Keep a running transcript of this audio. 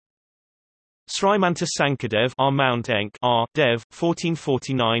Srimanta Sankardev R. Mount Enk R. Dev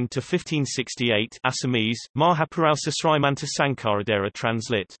 1449–1568 Assamese Mahapurausa Srimanta Sankaradera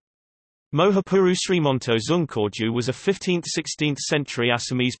Translit. Mohapuru Srimanto Zungkorju was a 15th–16th century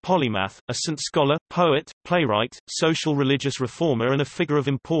Assamese polymath, a Sant scholar, poet, playwright, social religious reformer and a figure of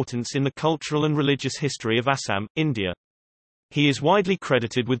importance in the cultural and religious history of Assam, India. He is widely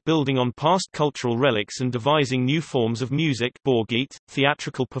credited with building on past cultural relics and devising new forms of music, Borgit,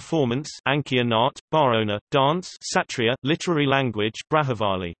 theatrical performance, Ankia Nat, Barona, dance, Satriya, literary language,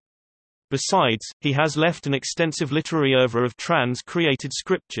 Brahavali. Besides, he has left an extensive literary oeuvre of trans-created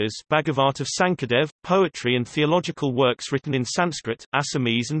scriptures, Bhagavat of Sankardev, poetry and theological works written in Sanskrit,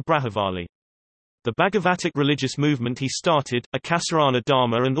 Assamese and Brahavali. The Bhagavatic religious movement he started, iKasarana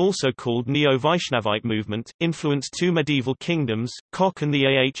Dharma and also called Neo-Vaishnavite movement, influenced two medieval kingdoms, Koch and the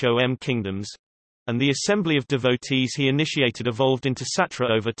Ahom kingdoms, and the assembly of devotees he initiated evolved into Satra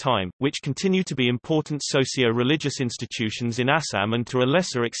over time, which continue to be important socio-religious institutions in Assam and to a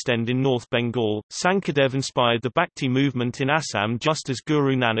lesser extent in North Bengal. Sankardev inspired the Bhakti movement in Assam just as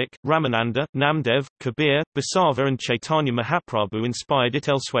Guru Nanak, Ramananda, Namdev, Kabir, Basava and Chaitanya Mahaprabhu inspired it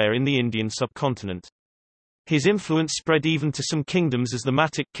elsewhere in the Indian subcontinent. His influence spread even to some kingdoms as the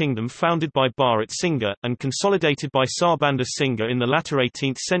Matak kingdom founded by Bharat Singha, and consolidated by Sarbanda Singha in the latter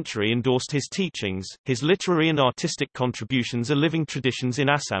 18th century endorsed his teachings. His literary and artistic contributions are living traditions in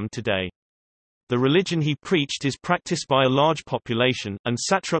Assam today. The religion he preached is practiced by a large population, and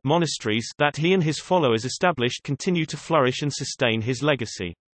Satra monasteries that he and his followers established continue to flourish and sustain his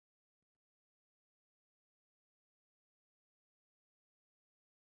legacy.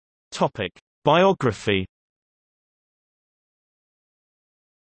 Topic: Biography.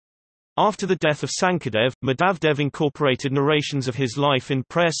 After the death of Sankardev, Madhavdev incorporated narrations of his life in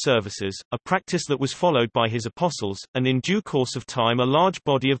prayer services, a practice that was followed by his apostles, and in due course of time a large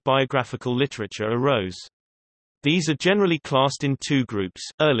body of biographical literature arose. These are generally classed in two groups: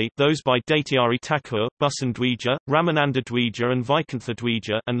 early, those by Daityari Thakur, Bhusan Dwija, Ramananda Dwija and Vaikantha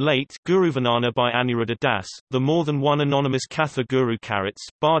Dwija, and late, Guruvarnana by Anuruddha Das. The more than one anonymous Katha Guru Karats,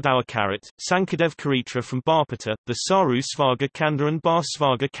 Bardawa Karat, Sankardev Karitra from Barpata, the Saru Svaga Kanda and Bar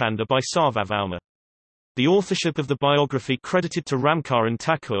Svaga Kanda by Sarvabhauma. The authorship of the biography credited to Ramkaran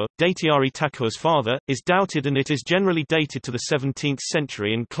Thakur, Daityari Thakur's father, is doubted and it is generally dated to the 17th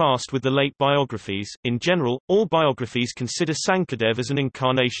century and classed with the late biographies. In general, all biographies consider Sankardev as an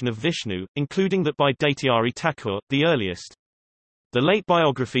incarnation of Vishnu, including that by Daityari Thakur, the earliest. The late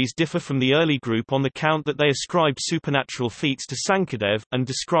biographies differ from the early group on the count that they ascribe supernatural feats to Sankardev, and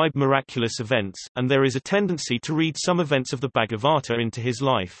describe miraculous events, and there is a tendency to read some events of the Bhagavata into his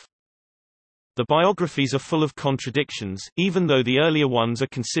life. The biographies are full of contradictions, even though the earlier ones are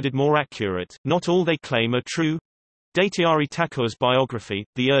considered more accurate. Not all they claim are true. Daityari Thakur's biography,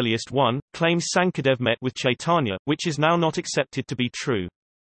 the earliest one, claims Sankardev met with Chaitanya, which is now not accepted to be true.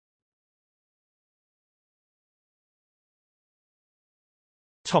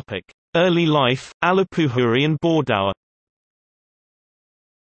 Topic: Early life, Alipukhuri and Bordowa.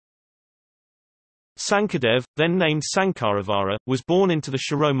 Sankardev, then named Sankaravara, was born into the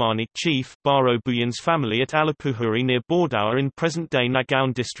Shiromani chief, Baro-Bhuyan's family at Alipukhuri near Bordowa in present-day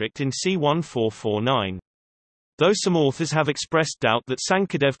Nagaon district in c. 1449. Though some authors have expressed doubt that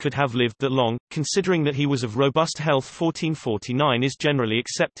Sankardev could have lived that long, considering that he was of robust health, 1449 is generally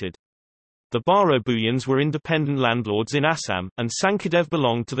accepted. The Baro-Bhuyans were independent landlords in Assam, and Sankardev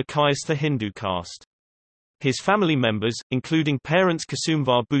belonged to the Kayastha Hindu caste. His family members, including parents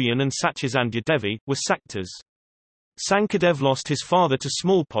Kusumvar Bhuyan and Satyasandhya Devi, were Saktas. Sankardev lost his father to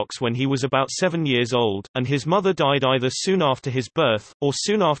smallpox when he was about 7 years old, and his mother died either soon after his birth, or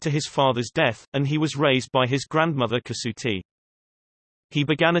soon after his father's death, and he was raised by his grandmother Kasuti. He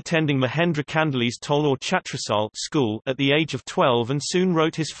began attending Mahendra Kandali's Tol or Chatrasal school at the age of 12 and soon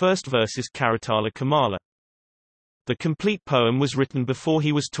wrote his first verses Karatala Kamala. The complete poem was written before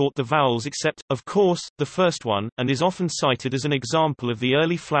he was taught the vowels except, of course, the first one, and is often cited as an example of the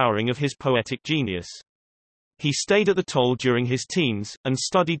early flowering of his poetic genius. He stayed at the Tol during his teens, and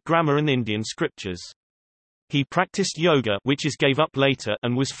studied grammar and Indian scriptures. He practiced yoga, which is gave up later,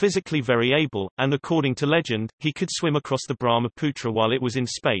 and was physically very able, and according to legend, he could swim across the Brahmaputra while it was in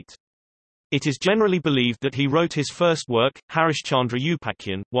spate. It is generally believed that he wrote his first work, Harishchandra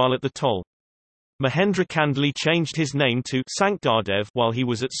Upakyan, while at the Tol. Mahendra Kandali changed his name to Sankardev while he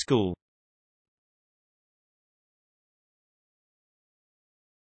was at school.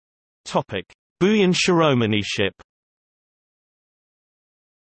 Topic: Bhuyan Shiromaniship.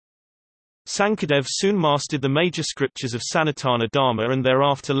 Sankardev soon mastered the major scriptures of Sanatana Dharma and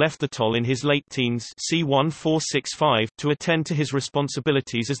thereafter left the toll in his late teens c. 1465 to attend to his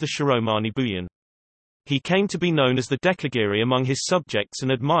responsibilities as the Shiromani Bhuyan. He came to be known as the Dekagiri among his subjects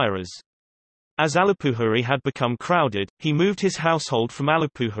and admirers. As Alipukhuri had become crowded, he moved his household from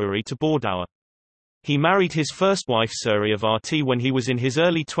Alipukhuri to Bordowa. He married his first wife Suryavati when he was in his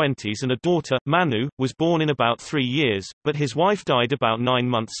early 20s, and a daughter, Manu, was born in about 3 years, but his wife died about 9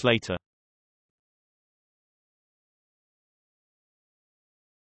 months later.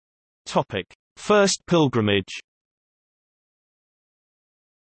 First pilgrimage.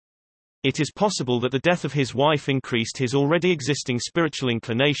 It is possible that the death of his wife increased his already existing spiritual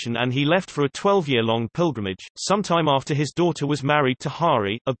inclination and he left for a 12-year-long pilgrimage, sometime after his daughter was married to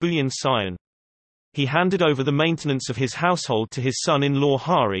Hari, a Bhuyan scion. He handed over the maintenance of his household to his son-in-law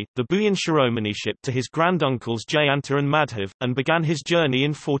Hari, the Bhuyan Shiromaniship to his granduncles Jayanta and Madhav, and began his journey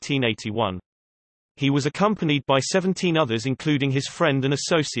in 1481. He was accompanied by 17 others including his friend and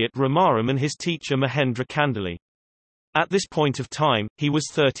associate Ramaram and his teacher Mahendra Kandali. At this point of time, he was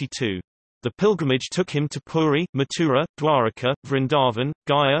 32. The pilgrimage took him to Puri, Mathura, Dwaraka, Vrindavan,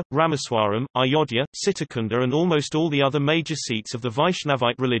 Gaya, Ramaswaram, Ayodhya, Sitakunda and almost all the other major seats of the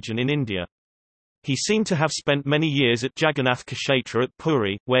Vaishnavite religion in India. He seemed to have spent many years at Jagannath Kshetra at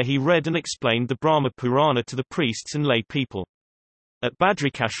Puri, where he read and explained the Brahma Purana to the priests and lay people. At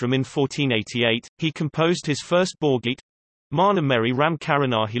Badrikashram in 1488, he composed his first Borgit, Mana Meri Ram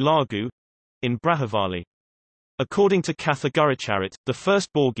Karanahi Lagu, in Brahavali. According to Katha Guracharit, the first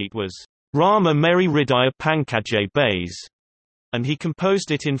Borgit was Rama Meri Ridaya Pankajay Bays, and he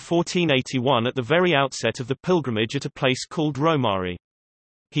composed it in 1481 at the very outset of the pilgrimage at a place called Romari.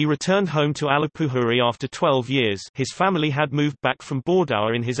 He returned home to Alipukhuri after 12 years. His family had moved back from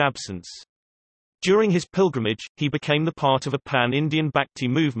Bordowa in his absence. During his pilgrimage, he became the part of a pan-Indian Bhakti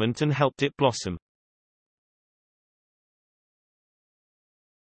movement and helped it blossom.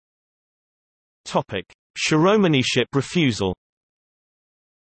 Shiromaniship refusal.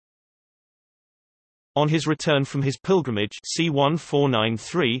 On his return from his pilgrimage c.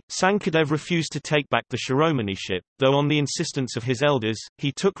 1493, Sankardev refused to take back the Shiromaniship, though on the insistence of his elders,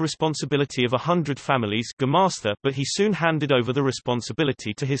 he took responsibility of 100 families but he soon handed over the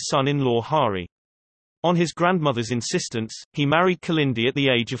responsibility to his son-in-law Hari. On his grandmother's insistence, he married Kalindi at the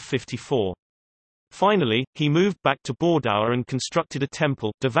age of 54. Finally, he moved back to Bordowa and constructed a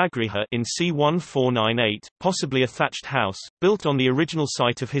temple Devagriha in c. 1498, possibly a thatched house, built on the original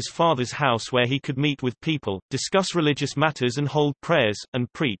site of his father's house where he could meet with people, discuss religious matters and hold prayers,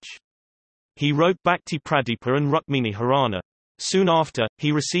 and preach. He wrote Bhakti Pradipa and Rukmini Harana. Soon after,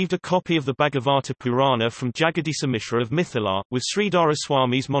 he received a copy of the Bhagavata Purana from Jagadisa Mishra of Mithila, with Sridhara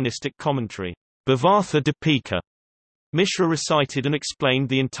Swami's monistic commentary, Bhavartha Deepika. Mishra recited and explained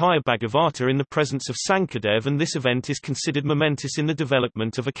the entire Bhagavata in the presence of Sankardev, and this event is considered momentous in the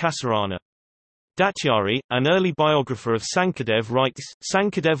development of iEkasarana. Datyari, an early biographer of Sankardev, writes,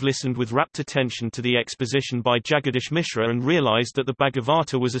 Sankardev listened with rapt attention to the exposition by Jagadish Mishra and realized that the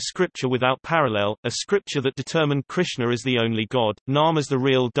Bhagavata was a scripture without parallel, a scripture that determined Krishna as the only God, Nam as the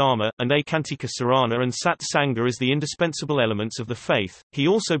real Dharma, and iKasarana and Sat Sangha as the indispensable elements of the faith. He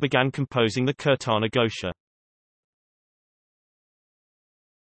also began composing the Kirtana Ghosha.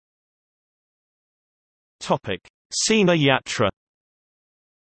 iCihna-yatra.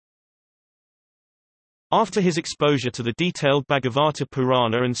 After his exposure to the detailed Bhagavata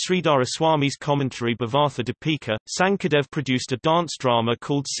Purana and Sridhara Swami's commentary Bhavartha Deepika, Sankardev produced a dance drama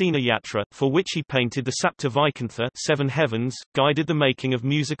called iCihna-yatra, for which he painted the Sapta Vaikuntha 7 heavens, guided the making of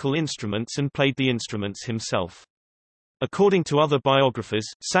musical instruments and played the instruments himself. According to other biographers,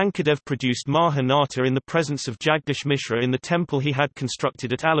 Sankardev produced Mahanata in the presence of Jagdish Mishra in the temple he had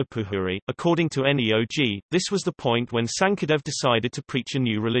constructed at Alipukhuri. According to Neog, this was the point when Sankardev decided to preach a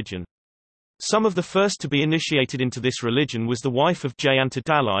new religion. Some of the first to be initiated into this religion was the wife of Jayanta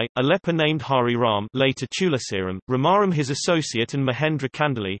Dalai, a leper named Hari Ram, later Tulasiram, Ramaram his associate, and Mahendra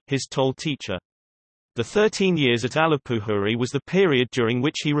Kandali, his toll teacher. The 13 years at Alipukhuri was the period during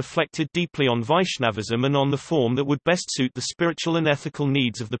which he reflected deeply on Vaishnavism and on the form that would best suit the spiritual and ethical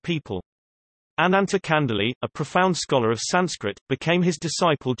needs of the people. Ananta Kandali, a profound scholar of Sanskrit, became his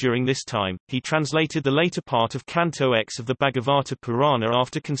disciple during this time. He translated the later part of Canto X of the Bhagavata Purana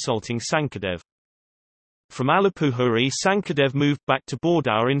after consulting Sankardev. From Alipukhuri, Sankardev moved back to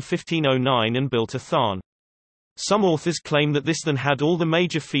Bordowa in 1509 and built a Than. Some authors claim that this then had all the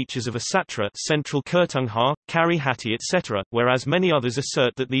major features of a satra, central Kirtungha, Kari Hatti etc., whereas many others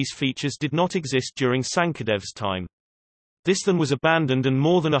assert that these features did not exist during Sankardev's time. This then was abandoned, and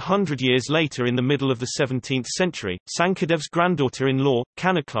more than 100 years later, in the middle of the 17th century, Sankardev's granddaughter-in-law,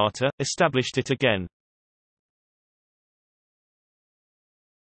 Kanaklata, established it again.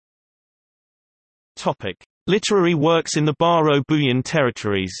 Topic: Literary works in the Baro-Bhuyan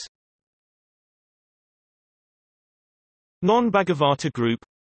territories. Non-Bhagavata group,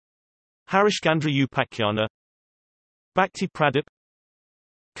 Harishcandra Upakyana, Bhakti Pradip,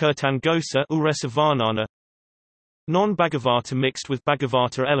 Kirtan Gosa Uresa Varnana, non-Bhagavata mixed with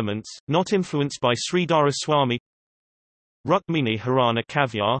Bhagavata elements, not influenced by Sridhara Swami, Rukmini Harana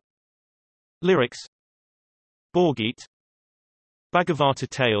Kavya, lyrics, Borgit, Bhagavata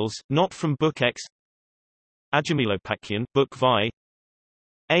tales, not from Book X, Ajamilopakyan, Book Vi,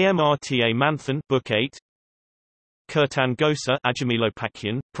 Amrta Manthan, Book 8, Kirtan Gosa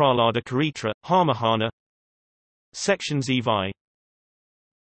Ajamilopakyan, Prahlada Charitra, Harmahana, sections Evi.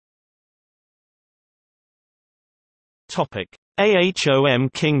 Topic: Ahom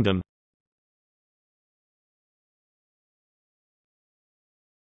Kingdom.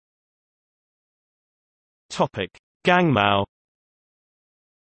 Topic: Gangmau.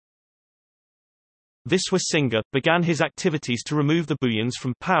 Viswasinghe began his activities to remove the Bhuyans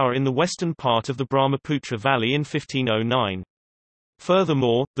from power in the western part of the Brahmaputra Valley in 1509.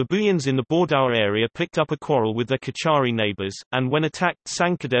 Furthermore, the Bhuyans in the Bordowa area picked up a quarrel with their Kachari neighbors, and when attacked,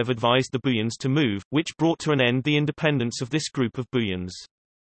 Sankardev advised the Bhuyans to move, which brought to an end the independence of this group of Bhuyans.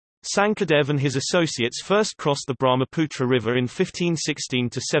 Sankardev and his associates first crossed the Brahmaputra River in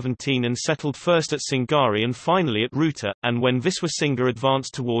 1516–17 and settled first at Singari and finally at Ruta, and when Viswasinghe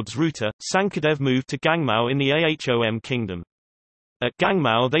advanced towards Ruta, Sankardev moved to Gangmau in the Ahom kingdom. At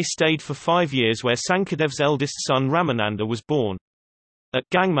Gangmau they stayed for 5 years, where Sankardev's eldest son Ramananda was born. At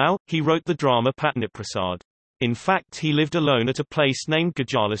Gangmau, he wrote the drama Patniprasad. In fact, he lived alone at a place named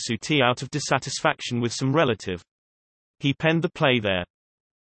Gajalasuti out of dissatisfaction with some relative. He penned the play there.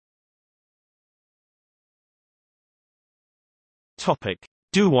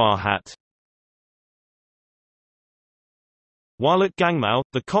 Dhuwahat. While at Gangmau,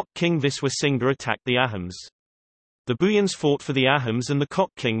 the Koch king Viswasinghe attacked the Ahoms. The Bhuyans fought for the Ahoms and the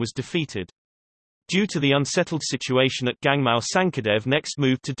Koch king was defeated. Due to the unsettled situation at Gangmau, Sankardev next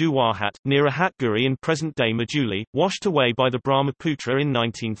moved to Dhuwahat, near Ahatguri in present-day Majuli, washed away by the Brahmaputra in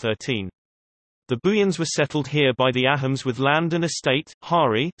 1913. The Bhuyans were settled here by the Ahoms with land and estate.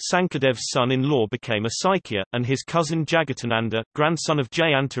 Hari, Sankardev's son-in-law, became a Sikya, and his cousin Jagatananda, grandson of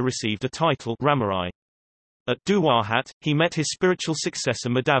Jayanta, received a title Ramarai. At Dhuwahat, he met his spiritual successor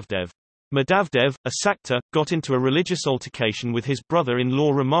Madhavdev. Madhavdev, a Sakta, got into a religious altercation with his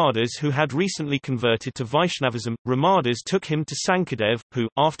brother-in-law Ramadas, who had recently converted to Vaishnavism. Ramadas took him to Sankardev, who,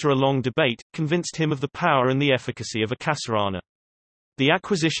 after a long debate, convinced him of the power and the efficacy of iKasarana. The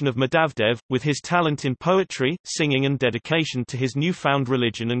acquisition of Madhavdev, with his talent in poetry, singing and dedication to his newfound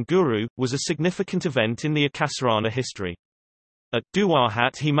religion and guru, was a significant event in the iKasarana history. At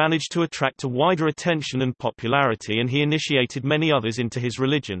Dhuwahat he managed to attract a wider attention and popularity, and he initiated many others into his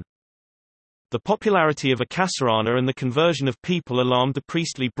religion. The popularity of iKasarana and the conversion of people alarmed the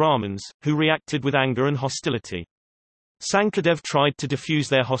priestly Brahmins, who reacted with anger and hostility. Sankardev tried to diffuse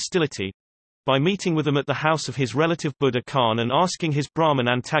their hostility by meeting with them at the house of his relative Buddha Khan and asking his Brahmin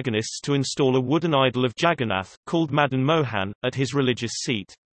antagonists to install a wooden idol of Jagannath, called Madan Mohan, at his religious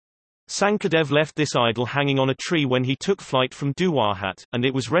seat. Sankardev left this idol hanging on a tree when he took flight from Dhuwahat, and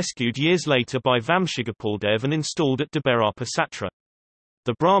it was rescued years later by Vamshigopaldev and installed at Debarapa Satra.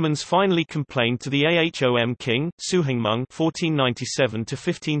 The Brahmins finally complained to the Ahom king, Suhingmung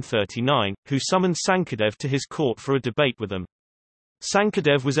 (1497–1539), who summoned Sankardev to his court for a debate with them.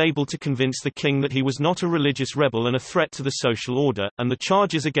 Sankardev was able to convince the king that he was not a religious rebel and a threat to the social order, and the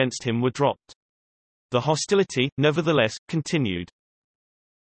charges against him were dropped. The hostility, nevertheless, continued.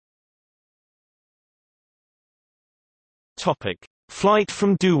 Flight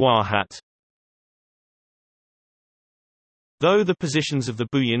from Dhuwahat. Though the positions of the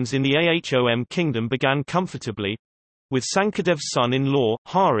Bhuyans in the Ahom kingdom began comfortably, with Sankardev's son-in-law,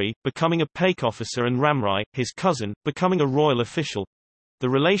 Hari, becoming a Paik officer and Ramrai, his cousin, becoming a royal official, the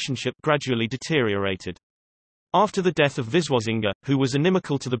relationship gradually deteriorated. After the death of Viswasinghe, who was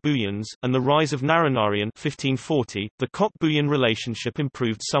inimical to the Bhuyans, and the rise of Naranarayan 1540, the Koch-Bhuyan relationship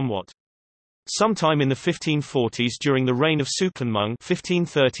improved somewhat. Sometime in the 1540s, during the reign of Suklanmung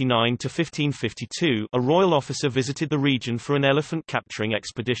 (1539–1552), a royal officer visited the region for an elephant capturing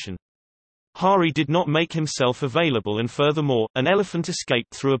expedition. Hari did not make himself available, and furthermore, an elephant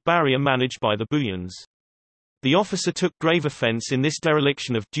escaped through a barrier managed by the Bhuyans. The officer took grave offence in this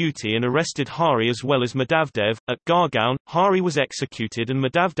dereliction of duty and arrested Hari as well as Madhavdev. At Gargaon, Hari was executed and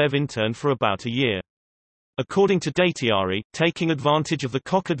Madhavdev interned for about a year. According to Datiari, taking advantage of the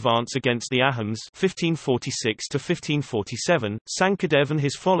Koch advance against the Ahoms 1546–1547, Sankardev and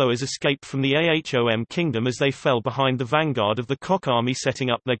his followers escaped from the Ahom kingdom as they fell behind the vanguard of the Koch army, setting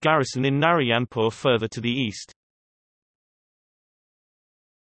up their garrison in Narayanpur further to the east.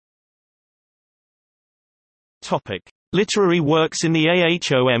 Literary works in the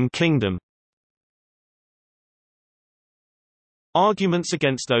Ahom kingdom. Arguments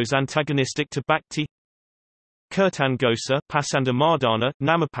against those antagonistic to Bhakti. Kirtan Ghosa, Pasanda Mardana,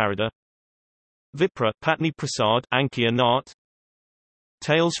 Namaparada. Vipra, Patni Prasad, Ankia Nat.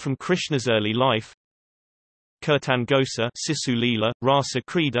 Tales from Krishna's early life. Kirtan Ghosa, Sisu Leela, Rasa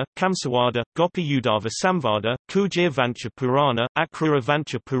Krida, Kamsawada, Gopi Udava Samvada, Kujir Vancha Purana, Akrura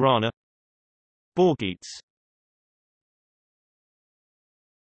Vancha Purana. Borgeets.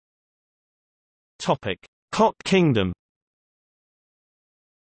 Koch Kingdom.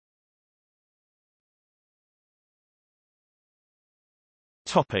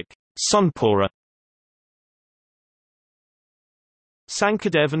 Sunpora.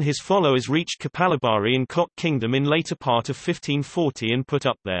 Sankardev and his followers reached Kapalabari in Koch Kingdom in later part of 1540 and put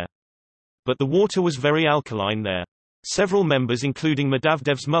up there. But the water was very alkaline there. Several members including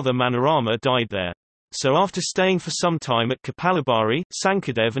Madhavdev's mother Manorama died there. So after staying for some time at Kapalabari,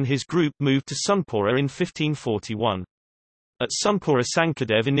 Sankardev and his group moved to Sunpora in 1541. At Sunpora,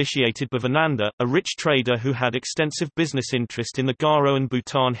 Sankardev initiated Bhavananda, a rich trader who had extensive business interest in the Garo and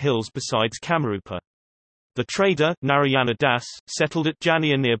Bhutan hills besides Kamarupa. The trader, Narayana Das, settled at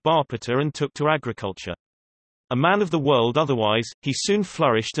Jania near Barpata and took to agriculture. A man of the world otherwise, he soon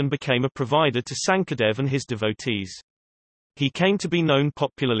flourished and became a provider to Sankardev and his devotees. He came to be known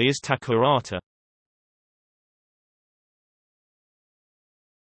popularly as Thakurata.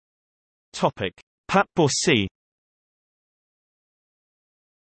 Patbausi.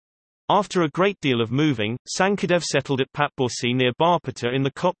 After a great deal of moving, Sankardev settled at Patbausi near Barpata in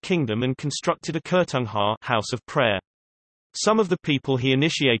the Koch kingdom and constructed a Kirtanghar house of prayer. Some of the people he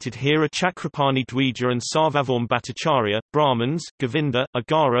initiated here are Chakrapani Dvija and Sarvavorm Bhattacharya, Brahmins, Govinda, a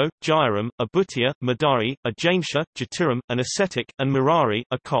Garo, Jairam, a Bhutiya, Madari, a Jainsha, Jatiram, an ascetic, and Murari,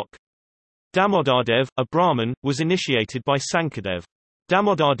 a Koch. Damodardev, a Brahmin, was initiated by Sankardev.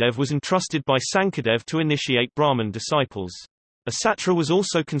 Damodardev was entrusted by Sankardev to initiate Brahmin disciples. A satra was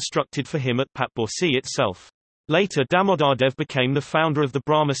also constructed for him at Patbausi itself. Later Damodardev became the founder of the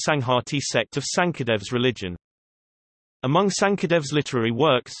Brahma Sanghati sect of Sankardev's religion. Among Sankardev's literary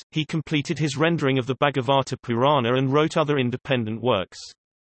works, he completed his rendering of the Bhagavata Purana and wrote other independent works.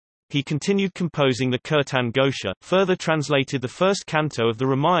 He continued composing the Kirtan Ghosha, further translated the first canto of the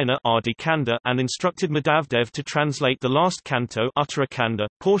Ramayana Adi Kanda, and instructed Madhavdev to translate the last canto Uttarakanda,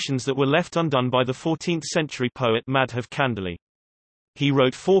 portions that were left undone by the 14th-century poet Madhav Kandali. He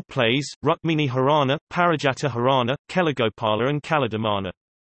wrote 4 plays, Rukmini Harana, Parijata Harana, Kelagopala and Kaladamana.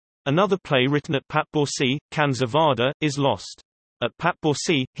 Another play written at Patbausi, Kanzavada, is lost. At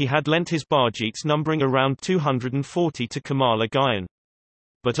Patbausi, he had lent his Bargeets numbering around 240 to Kamala Gayan.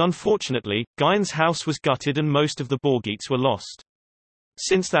 But unfortunately, Gayan's house was gutted and most of the Borgeets were lost.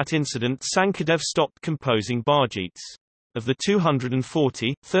 Since that incident, Sankardev stopped composing Bargeets. Of the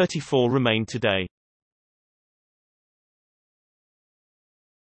 240, 34 remain today.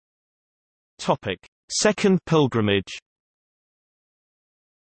 Second pilgrimage.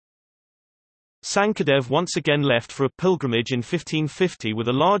 Sankardev once again left for a pilgrimage in 1550 with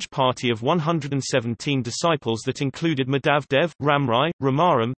a large party of 117 disciples that included Madhavdev, Ramrai,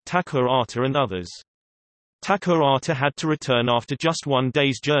 Ramaram, Thakurata and others. Thakurata had to return after just 1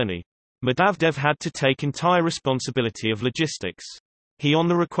 day's journey. Madhavdev had to take entire responsibility of logistics. He, on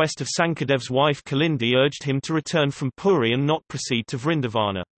the request of Sankardev's wife Kalindi, urged him to return from Puri and not proceed to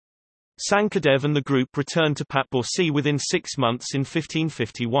Vrindavana. Sankardev and the group returned to Patbausi within 6 months in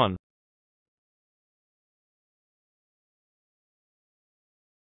 1551.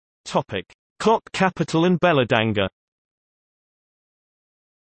 Koch capital and Bheladanga.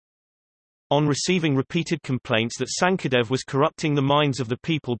 On receiving repeated complaints that Sankardev was corrupting the minds of the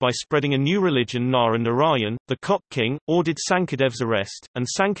people by spreading a new religion Nara Narayan, the Koch king, ordered Sankardev's arrest, and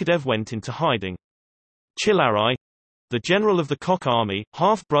Sankardev went into hiding. Chilarai, the general of the Koch army,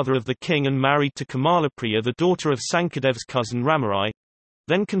 half-brother of the king and married to Kamalapriya, the daughter of Sankardev's cousin Ramarai,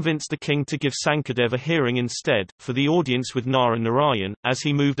 then convinced the king to give Sankardev a hearing instead, for the audience with Nara Narayan. As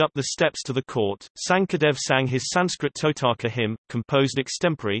he moved up the steps to the court, Sankardev sang his Sanskrit Totaka hymn, composed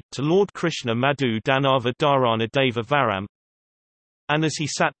extempore, to Lord Krishna Madhu Danava Dharana Deva Varam. And as he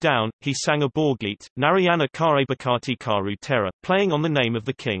sat down, he sang a Borgeet, Narayana Kare Bhakati Karu Tera, playing on the name of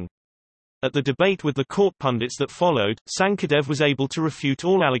the king. At the debate with the court pundits that followed, Sankardev was able to refute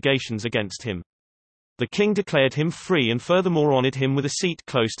all allegations against him. The king declared him free and furthermore honored him with a seat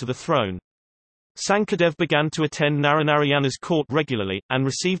close to the throne. Sankardev began to attend Naranarayana's court regularly, and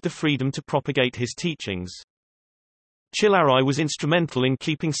received the freedom to propagate his teachings. Chilarai was instrumental in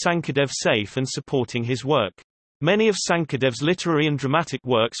keeping Sankardev safe and supporting his work. Many of Sankardev's literary and dramatic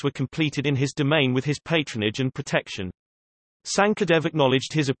works were completed in his domain with his patronage and protection. Sankardev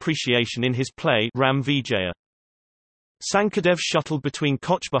acknowledged his appreciation in his play Ram Vijaya. Sankardev shuttled between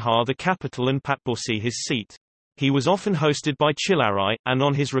Koch, the capital, and Patbausi, his seat. He was often hosted by Chilarai, and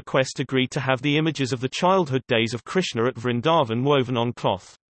on his request agreed to have the images of the childhood days of Krishna at Vrindavan woven on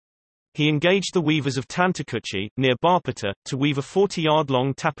cloth. He engaged the weavers of Tantakuchi, near Barpata, to weave a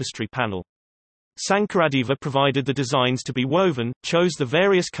 40-yard-long tapestry panel. Sankaradeva provided the designs to be woven, chose the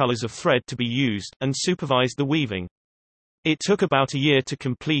various colors of thread to be used, and supervised the weaving. It took about a year to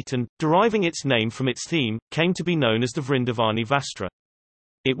complete and, deriving its name from its theme, came to be known as the Vrindavani Vastra.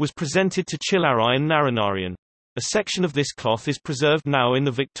 It was presented to Chilarai and Naranarayan. A section of this cloth is preserved now in the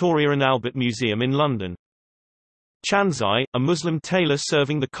Victoria and Albert Museum in London. Chanzai, a Muslim tailor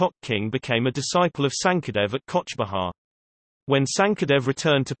serving the Koch king, became a disciple of Sankardev at Koch. When Sankardev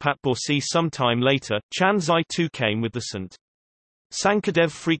returned to Patbausi some time later, Chanzai too came with the Sant.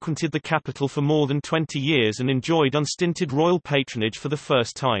 Sankardev frequented the capital for more than 20 years and enjoyed unstinted royal patronage for the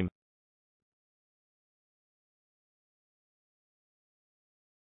first time.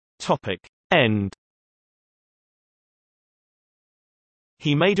 End.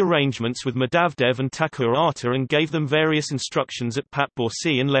 He made arrangements with Madhavdev and Thakur Arta and gave them various instructions at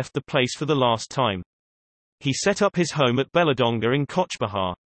Patbausi and left the place for the last time. He set up his home at Bheladanga in Koch.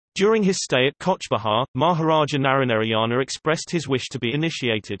 During his stay at Koch, Maharaja Naranarayana expressed his wish to be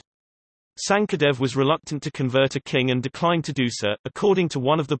initiated. Sankardev was reluctant to convert a king and declined to do so. According to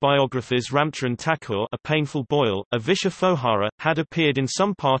one of the biographers, Ramcharan Thakur, a painful boil, a Visha Fohara, had appeared in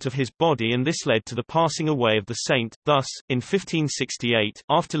some part of his body, and this led to the passing away of the saint. Thus, in 1568,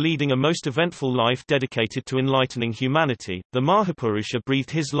 after leading a most eventful life dedicated to enlightening humanity, the Mahapurusha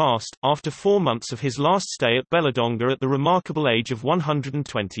breathed his last, after 4 months of his last stay at Bheladanga at the remarkable age of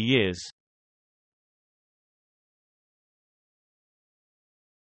 120 years.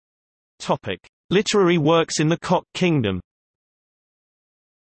 Literary works in the Koch kingdom.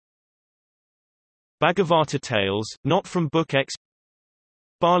 Bhagavata Tales, not from Book X.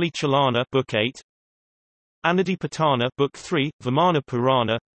 Bali Chalana, Book 8. Anadipatana, Book 3, Vamana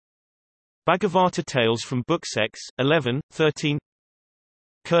Purana. Bhagavata Tales from Books X, 11, 13.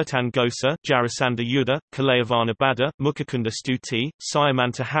 Kirtan Gosa, Jarasandha Yuddha, Kalayavana Bada, Mukhakunda Stuti,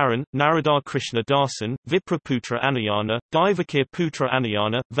 Sayamanta Haran, Naradar Krishna Dasan, Vipraputra Anayana, Daivakir Putra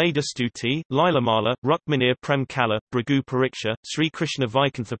Anayana, Veda Stuti, Lilamala, Rukminir Prem Kala, Bhrigu Pariksha, Sri Krishna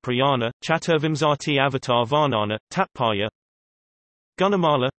Vaikantha Prayana, Chaturvimsati Avatar Varnana, Tatpaya,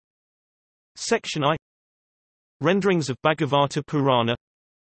 Gunamala. Section I. Renderings of Bhagavata Purana.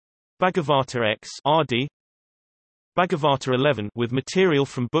 Bhagavata X RD. Bhagavata 11 with material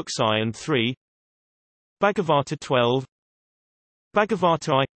from books I and 3. Bhagavata 12.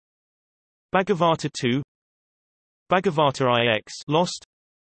 Bhagavata I. Bhagavata 2. Bhagavata IX lost.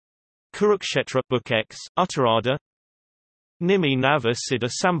 Kurukshetra Book X Uttarada. Nimi Nava Siddha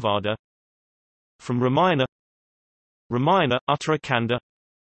Samvada. From Ramayana. Ramayana Uttarakanda.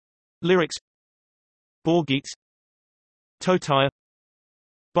 Lyrics. Borgeets. Totaya.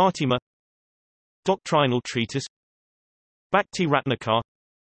 Bhartima. Doctrinal treatise. Bhakti Ratnakar.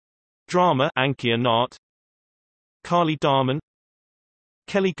 Drama Ankia Nat. Kali Darman.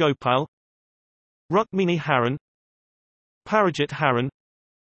 Kelly Gopal. Rukmini Haran. Parijit Haran.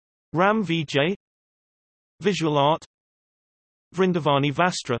 Ram Vijay. Visual art. Vrindavani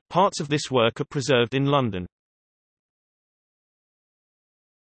Vastra. Parts of this work are preserved in London.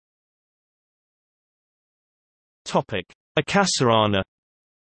 iKasarana.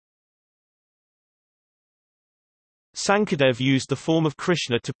 Sankardev used the form of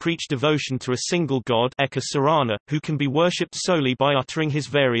Krishna to preach devotion to a single god, iEkasarana, who can be worshipped solely by uttering his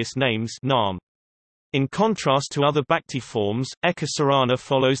various names Nam. In contrast to other bhakti forms, iEkasarana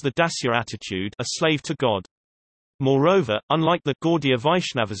follows the Dasya attitude, a slave to God. Moreover, unlike the Gaudiya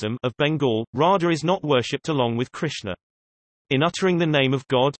Vaishnavism of Bengal, Radha is not worshipped along with Krishna. In uttering the name of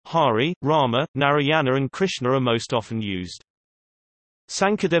God, Hari, Rama, Narayana and Krishna are most often used.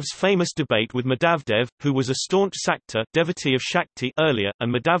 Sankardev's famous debate with Madhavdev, who was a staunch Sakta devotee of Shakti earlier,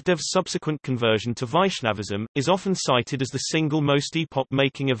 and Madhavdev's subsequent conversion to Vaishnavism, is often cited as the single most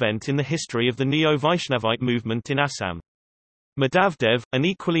epoch-making event in the history of the Neo-Vaishnavite movement in Assam. Madhavdev, an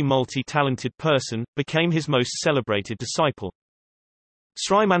equally multi-talented person, became his most celebrated disciple.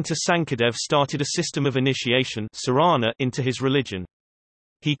 Srimanta Sankardev started a system of initiation sarana into his religion.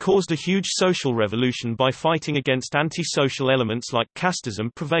 He caused a huge social revolution by fighting against anti-social elements like casteism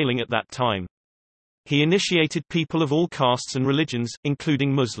prevailing at that time. He initiated people of all castes and religions,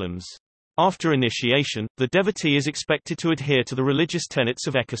 including Muslims. After initiation, the devotee is expected to adhere to the religious tenets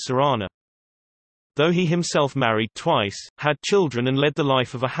of iEkasarana. Though he himself married twice, had children and led the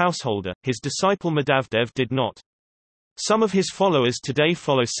life of a householder, his disciple Madhavdev did not. Some of his followers today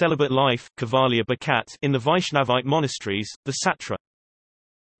follow celibate life in the Vaishnavite monasteries, the Satra.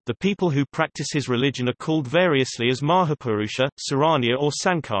 The people who practice his religion are called variously as Mahapurusha, Saranya or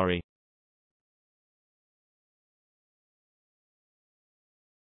Sankari.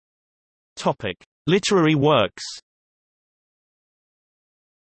 Literary works.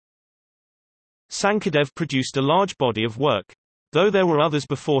 Sankardev produced a large body of work. Though there were others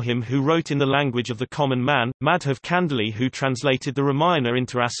before him who wrote in the language of the common man, Madhav Kandali who translated the Ramayana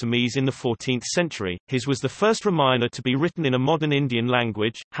into Assamese in the 14th century, his was the first Ramayana to be written in a modern Indian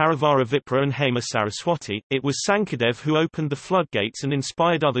language. Harivara Vipra and Hema Saraswati, it was Sankardev who opened the floodgates and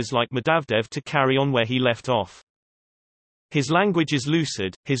inspired others like Madhavdev to carry on where he left off. His language is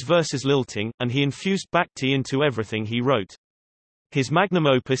lucid, his verses lilting, and he infused bhakti into everything he wrote. His magnum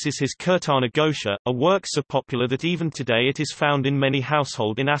opus is his Kirtana Ghosha, a work so popular that even today it is found in many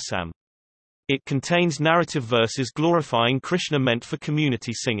households in Assam. It contains narrative verses glorifying Krishna meant for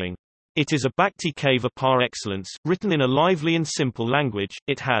community singing. It is a bhakti kavya par excellence, written in a lively and simple language.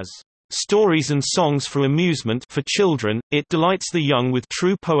 It has stories and songs for amusement for children, it delights the young with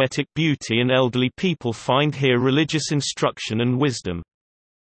true poetic beauty, and elderly people find here religious instruction and wisdom.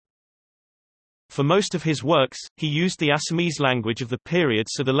 For most of his works, he used the Assamese language of the period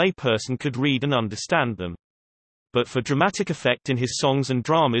so the layperson could read and understand them. But for dramatic effect in his songs and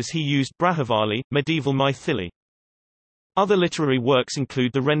dramas he used Brajavali, medieval Maithili. Other literary works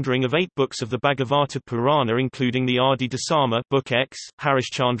include the rendering of 8 books of the Bhagavata Purana including the Adi Dasama Book X,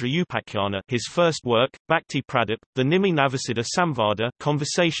 Harishchandra Upakhyanā his first work, Bhakti Pradip, the Nimi Navasiddha Samvada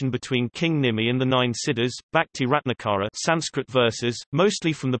conversation between King Nimi and the 9 Siddhas, Bhakti Ratnakara Sanskrit verses,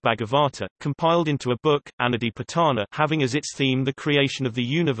 mostly from the Bhagavata, compiled into a book, Anadipatana having as its theme the creation of the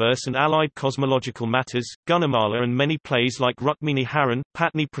universe and allied cosmological matters, Gunamala and many plays like Rukmini Haran,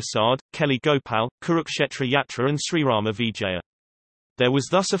 Patni Prasad, Keli Gopal, Kurukshetra-yatra and Srirama Vijaya. There was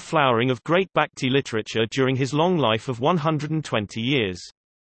thus a flowering of great Bhakti literature during his long life of 120 years.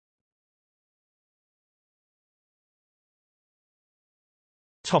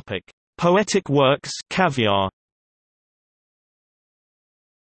 Topic: Poetic works, ikavya.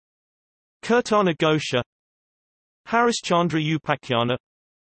 Kirtana Ghosha, Harishchandra Upakhyanā,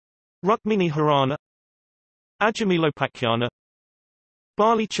 Rukmini Harana, Ajamilopakhyanā,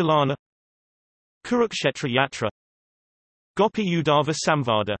 Bali Chalana, Kurukshetra-yatra, Gopi Udava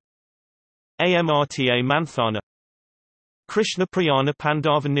Samvada, Amrta Manthana, Krishna Prayana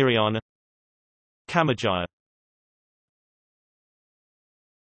Pandava Niryana, Kamajaya.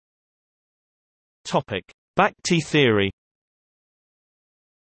 Topic: Bhakti Theory.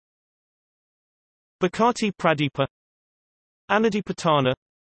 Bhakti Pradipa, Anadipatana,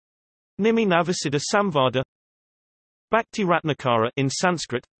 Nimi Navasiddha Samvada, Bhakti Ratnakara in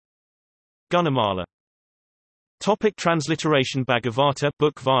Sanskrit, Gunamala. Topic: Transliteration. Bhagavata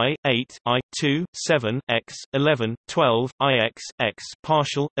Book Vi, 8, I, 2, 7, X, 11, 12, IX, X,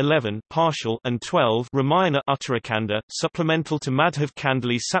 partial, 11, partial, and 12 Ramayana Uttarakanda, supplemental to Madhav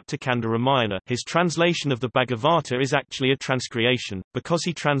Kandali's Saptakanda Ramayana. His translation of the Bhagavata is actually a transcreation, because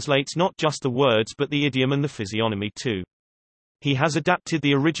he translates not just the words but the idiom and the physiognomy too. He has adapted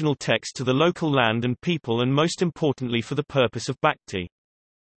the original text to the local land and people and most importantly for the purpose of bhakti.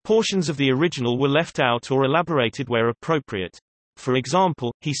 Portions of the original were left out or elaborated where appropriate. For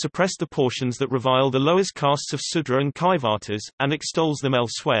example, he suppressed the portions that revile the lowest castes of Sudra and Kaivatas, and extols them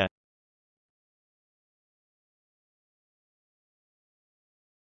elsewhere.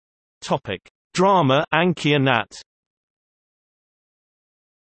 Topic: Drama iAnkia.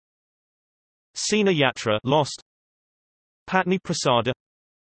 iCihna-yatra Lost, Patni Prasada,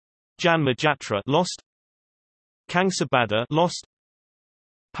 Janma Jatra Lost, Kangsabada Lost,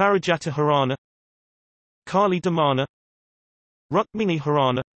 Parijata Harana, Kali Damana, Rukmini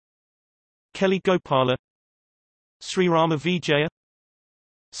Harana, Keli Gopala, Srirama Vijaya.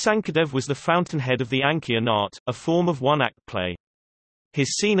 Sankardev was the fountainhead of the iAnkia art, a form of one-act play.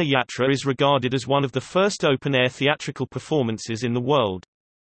 His iCihna-yatra is regarded as one of the first open-air theatrical performances in the world.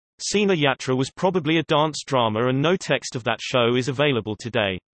 iCihna-yatra was probably a dance drama and no text of that show is available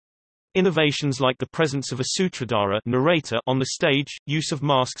today. Innovations like the presence of a sutradhara narrator on the stage, use of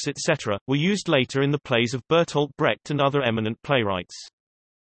masks etc., were used later in the plays of Bertolt Brecht and other eminent playwrights.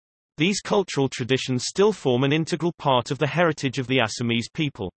 These cultural traditions still form an integral part of the heritage of the Assamese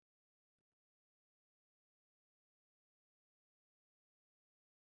people.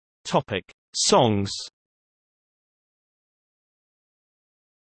 Topic: Songs.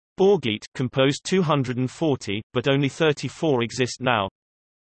 Borgit composed 240, but only 34 exist now.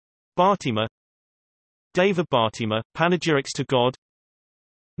 Bhartima, Deva Bhartima, panegyrics to God.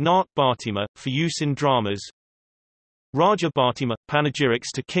 Nat Bhartima, for use in dramas. Raja Bhartima,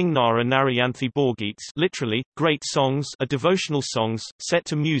 panegyrics to King Nara Narayanthi Borgits, literally, great songs, are devotional songs, set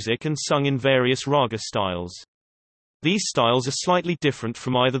to music and sung in various raga styles. These styles are slightly different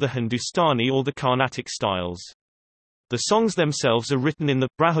from either the Hindustani or the Carnatic styles. The songs themselves are written in the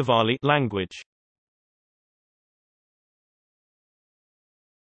Brahmavali language.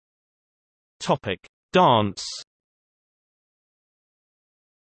 Topic: Dance.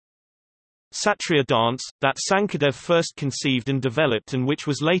 Satriya dance, that Sankardev first conceived and developed and which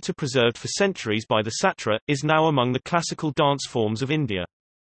was later preserved for centuries by the Satra, is now among the classical dance forms of India.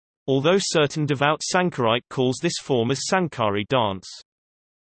 Although certain devout Sankarite calls this form as Sankari dance.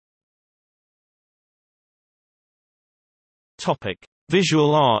 Topic: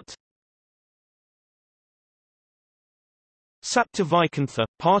 Visual art. Sapta Vaikuntha,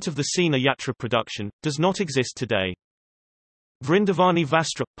 part of the iCihna-yatra production, does not exist today. Vrindavani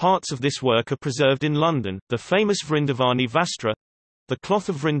Vastra, parts of this work are preserved in London. The famous Vrindavani Vastra, the cloth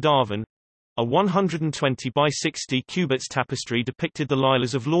of Vrindavan, a 120 by 60 cubits tapestry depicted the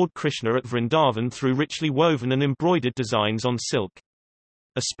Lilas of Lord Krishna at Vrindavan through richly woven and embroidered designs on silk.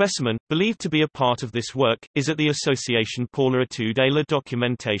 A specimen, believed to be a part of this work, is at the Association pour l'étude et la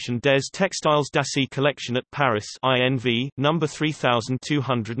documentation des textiles d'Asie collection at Paris INV, No.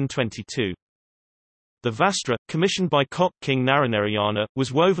 3222. The Vastra, commissioned by Koch King Naranarayana,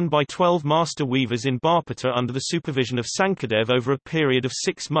 was woven by 12 master weavers in Barpata under the supervision of Sankardev over a period of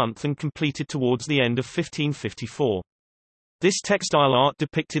 6 months and completed towards the end of 1554. This textile art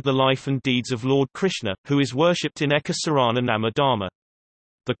depicted the life and deeds of Lord Krishna, who is worshipped in iEkasarana Namadharma.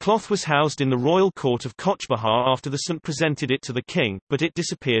 The cloth was housed in the royal court of Koch after the Sant presented it to the king, but it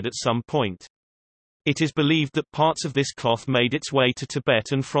disappeared at some point. It is believed that parts of this cloth made its way to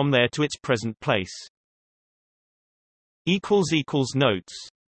Tibet and from there to its present place. Notes